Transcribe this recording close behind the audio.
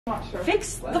Not sure.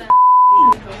 Fix the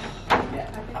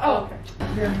Oh, okay.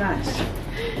 You're a mess.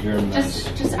 You're a mess.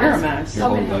 Just You're ask. a mess. Your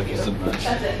whole life is a mess.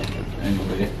 That's it.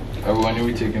 Anyway, when are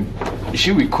we taking? Is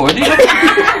she recording? You're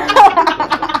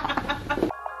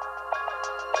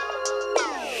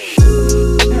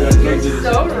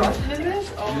so rushed in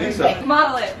this. Oh my God.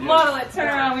 Model it. Model it. Turn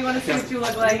around. We want to see what you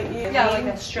look like. Yeah, like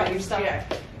that strut your stuff.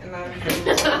 And then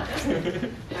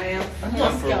I am from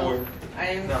Moscow. I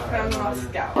am from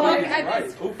Moscow. Look at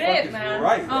this fit, man.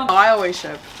 Right. Oh, I always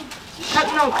ship.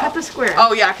 Cut the square.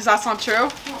 Oh yeah, because that's not true? No,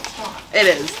 it's not. It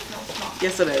is. No, it's not.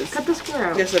 Yes it is. Cut the square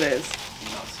out. Yes it is.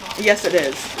 No, it's not. Yes it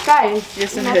is. Guys,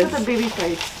 Yes, it enough is. with the baby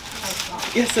face. No, it's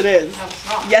not. Yes it is. No, it's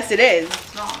not. Yes it is. No,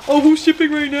 it's not. Oh, who's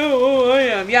shipping right now? Oh, I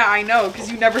am. Yeah, I know, because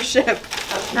you never ship.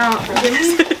 No,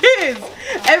 Yes it is.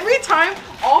 Every time,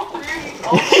 all three.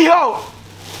 Yo,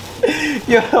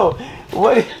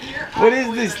 what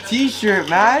is this t-shirt,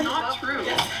 man? Not true.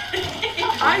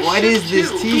 What is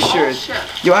this t-shirt?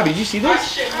 Yo, Abby, did you see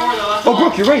this? Oh,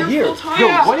 Brooke, you're right here.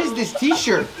 Yo, what is this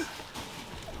t-shirt?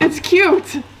 It's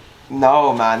cute.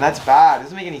 No, man, that's bad.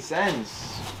 Doesn't make any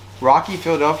sense. Rocky,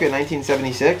 Philadelphia,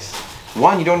 1976.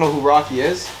 1, you don't know who Rocky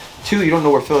is. 2, you don't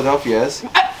know where Philadelphia is.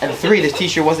 And 3, this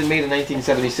t-shirt wasn't made in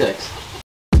 1976.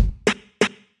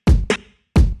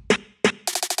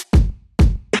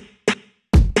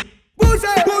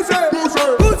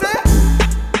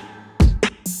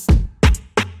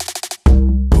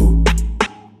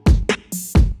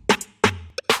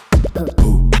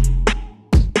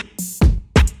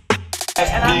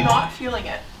 and I'm not feeling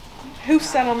it. Who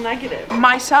said I'm negative?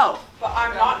 Myself. But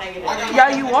I'm not negative.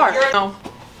 Yeah, you are. No.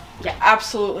 Yeah.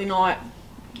 Absolutely not.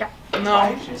 Yeah. No.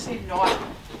 I should say not.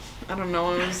 I don't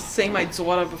know. I was saying my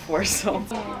daughter before, so.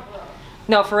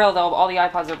 No, for real though, all the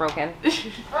iPods are broken.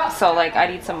 So like, I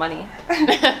need some money.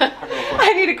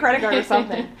 I need a credit card or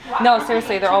something. No,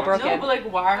 seriously, they're all broken. No, but like,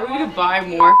 why are we gonna buy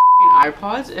more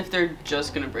iPods if they're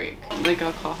just gonna break? Like,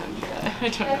 I'll call him. I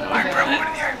don't know. I broke one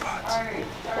of the AirPods.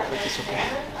 It's okay.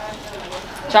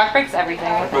 Jack breaks everything.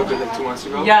 I broke it like 2 months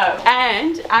ago. Yeah,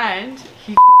 and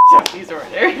he up these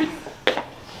orders.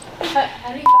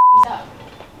 How do you these up?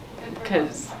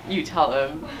 Because you tell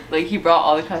him, like, he brought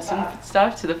all the custom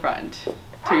stuff to the front to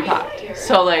be packed.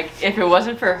 So like, if it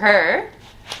wasn't for her,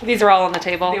 These are all on the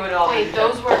table. they would all. Wait,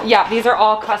 those were. Yeah, these are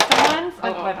all custom ones.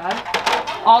 Oh, my bad.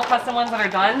 All custom ones that are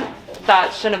done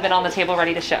that shouldn't have been on the table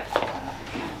ready to ship.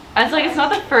 And it's like, it's not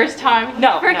the first time.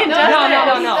 No, freaking no, does no,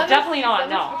 this. no, no, definitely not.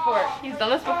 No. He's done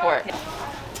this before.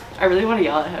 I really want to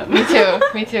yell at him. Me too.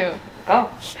 Me too. Go.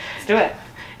 Let's do it.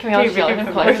 Can we all just yell at him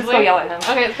Let's just go collectively? yell at him.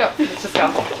 Okay, let's go. Let's just go.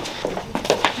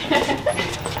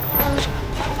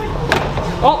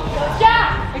 Oh,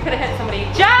 Jack! We could have hit somebody.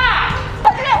 Jack!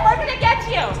 We're gonna get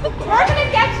you. We're gonna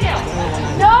get you.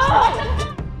 No!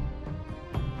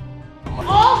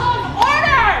 All those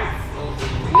orders!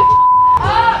 You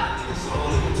up!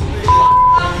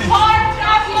 Hard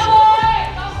job, you boy!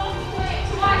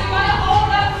 Come on, you gotta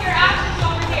hold up your actions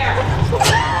over here.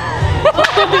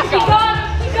 You got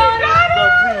it.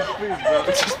 No, please, bro.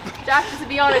 Jack, just to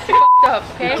be honest, you f***ed up,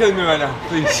 okay? You're killing me right now,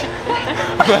 please.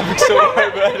 I'm laughing so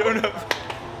hard, but I don't know.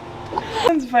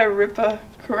 If I rip a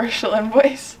commercial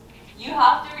invoice, You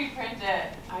have to reprint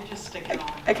it. I just stick it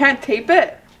on. I can't tape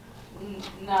it.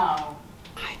 No.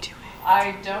 I do it.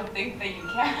 I don't think that you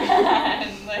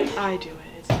can. Like, I do it.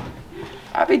 It's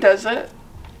Abby does it.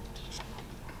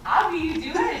 Abby, you do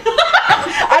it.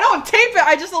 I don't tape it.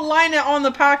 I just align it on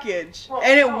the package,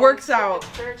 and it works out.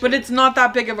 But it's not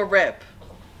that big of a rip.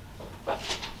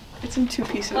 It's in 2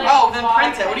 pieces. Oh, then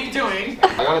print it. What are you doing?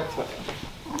 I gotta tell you.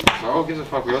 Oh, gives a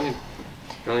fuck. We only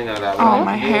know that. Oh,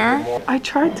 my hair. I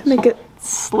tried to make it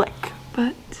slick,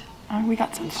 but we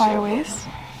got some flyaways.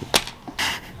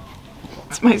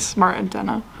 It's my smart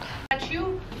antenna.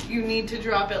 You need to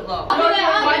drop it low. Not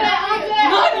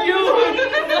you!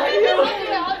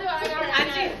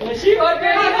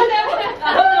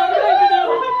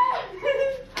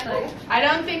 I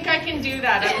don't think I can do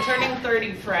that. I'm turning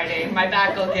 30 Friday. My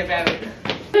back will give out.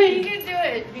 You can do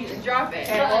it. Drop it.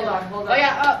 Okay, hold on. Oh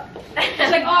yeah, up.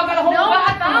 It's like, oh, I gotta hold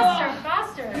back.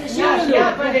 Faster.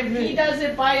 Yeah, but if he does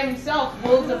it by himself,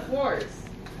 hold the force.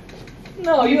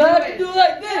 No, you have to do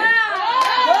like this.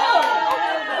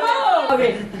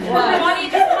 Okay. Bonnie,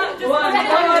 just come. I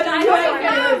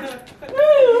know.